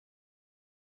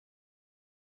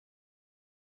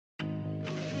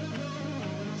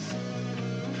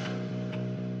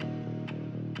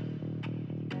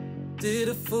Did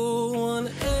a full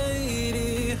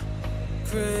 180,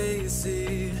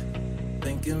 crazy,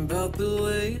 thinking about the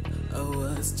way I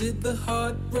was. Did the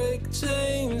heartbreak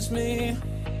change me?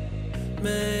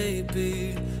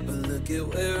 Maybe, but look at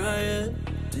where I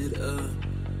ended up.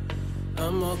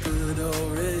 I'm all good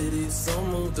already, so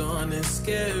moved on, it's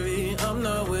scary. I'm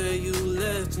not where you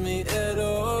left me at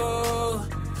all.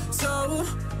 So,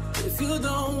 if you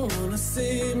don't wanna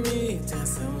see me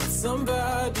dancing with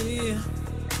somebody,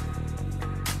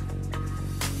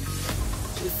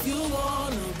 if you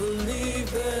wanna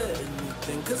believe that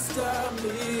anything could stop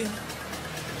me,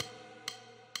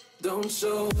 don't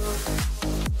show up,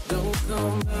 don't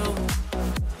come out,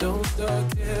 don't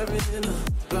start caring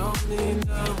about me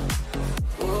now.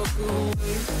 Walk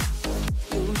away,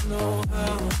 you know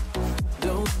how.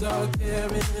 Don't start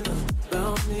caring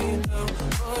about me now.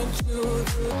 Want you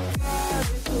to guide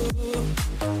who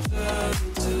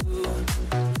trying to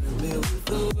hurt me with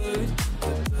the word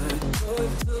goodbye. Oh,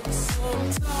 it took some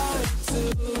time to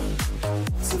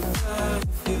survive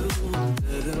you.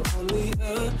 Better on the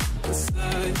other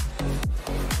side.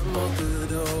 I'm all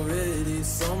good already,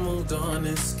 so moved on,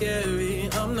 it's scary.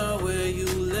 I'm not where you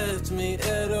left me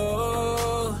at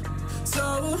all.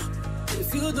 So,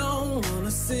 if you don't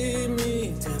wanna see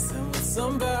me dancing with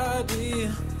somebody,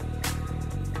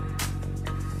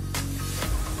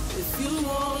 if you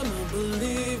wanna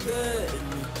believe that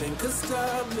anything could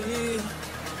stop me,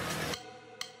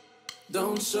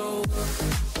 don't show up,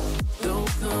 don't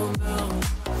come out,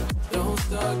 don't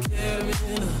start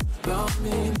caring about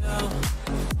me now.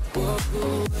 Walk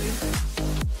away,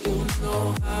 you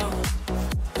know how.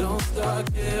 Don't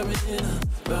start caring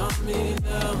about me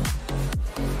now.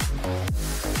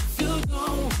 If you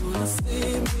don't wanna see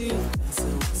me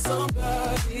dancing with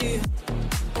somebody,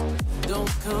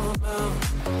 don't come out.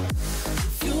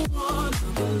 If you wanna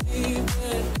believe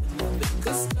that anything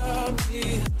could stop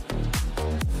me,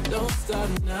 don't start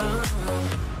now.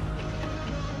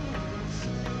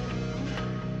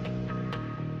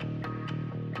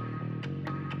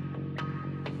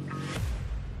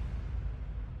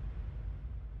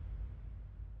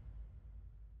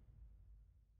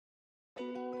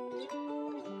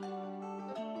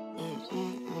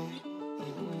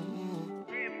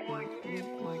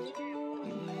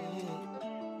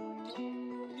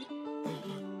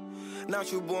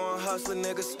 Not you born hustler,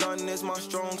 nigga, stunning is my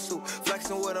strong suit.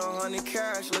 Flexing with 100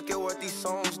 cash, look at what these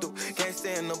songs do. Can't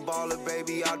stand the baller,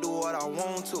 baby, I do what I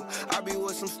want to. I be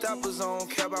with some steppers, I don't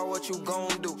care about what you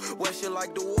gon' do. Wear shit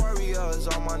like the Warriors,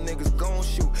 all my niggas gon'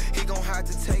 shoot. He gon' have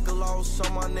to take a loss, so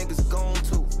my niggas gon'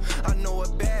 too. I know a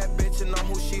bad bitch and I'm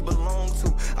who she belong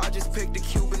to. I just picked a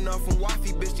Cuban up from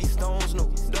wifey, bitch, these stones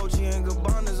new. Dolce and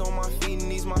Gabbana's on my feet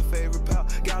and these my favorite pal.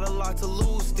 Got a lot to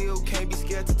lose, still can't be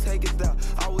scared to take it down.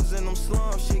 I was in them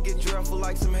slums, shit get dreadful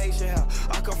like some Haitian hell.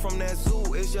 I come from that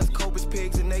zoo, it's just cobras,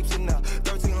 pigs, and apes and now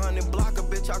 1300 blocker,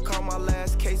 bitch, I call my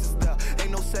last cases there.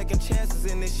 Ain't no second chances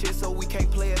in this shit, so we can't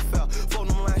play it fair. Phone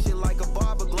them line shit like a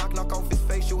barber, Glock knock off his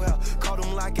facial hair. Caught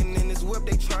him locking in his whip,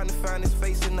 they trying to find his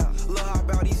face and now. Look how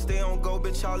about he stay on go,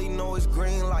 bitch, all he know is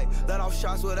green light. Let off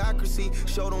shots with accuracy,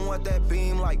 show them what that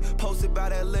beam like. Posted by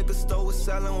that liquor store, was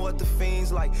selling what the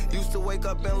fiends like. Used to wake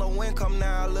up in low income,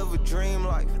 now I live a dream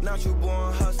life. Not you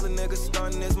born hustler, nigga,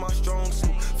 stunning is my strong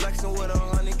suit. Flexing with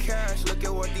 100 cash, look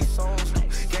at what these songs do.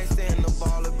 Can't stand the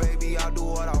baller, baby, I do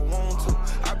what I want to.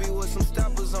 I be with some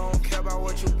steppers, I don't care about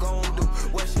what you gon' do.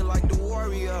 Wear shit like the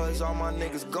Warriors, all my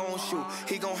niggas gon' shoot.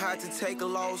 He gon' have to take a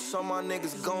loss, so my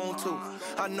niggas gon' too.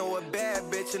 I know a bad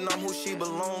bitch and I'm who she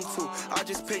belong to. I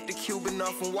just picked a Cuban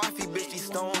up from wifey, bitch, these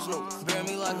stones new. Bear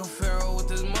me like a pharaoh with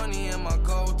this money and my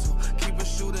go-to. Keep a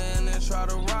shooter and then try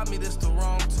to rob me, this the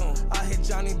wrong tune. I hit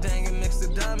Johnny Dang and mix the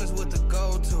diamonds with the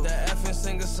go-to. That effing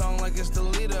sing a song like it's the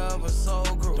leader of a soul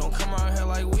group. Don't come around here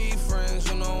like we friends,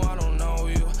 you know I don't know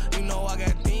you. You know I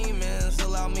got demons,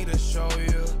 allow me to show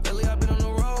you. Lately I've been on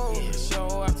the road,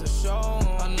 show after show.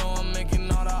 I know I'm making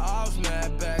all the ops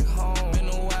mad back home. Been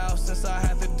a while since I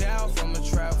had the doubt from a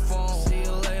trap phone. See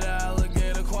you later,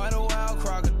 alligator, quite a while,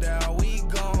 crocodile, we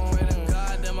gone. Pray to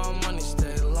God that my money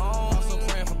stay long. Also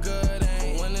praying for good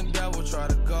aim when the devil try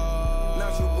to go.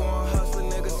 Not you born hustler,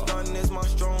 nigga, stunning is my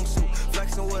strong suit.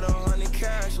 Flexing with 100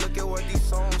 cash, look at what these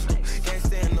songs do. Can't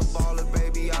stand the baller,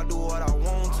 baby, I do what I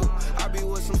want to. I be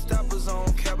with some steppers, I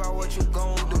don't care about what you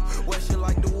gon' do. Wear shit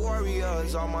like the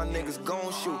Warriors, all my niggas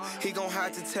gon' shoot. He gon'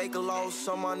 have to take a loss,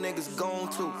 so my niggas gon'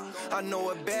 too. I know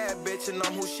a bad bitch and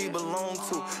I'm who she belong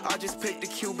to. I just picked a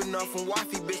Cuban up from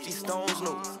wifey, bitch, these stones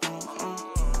new.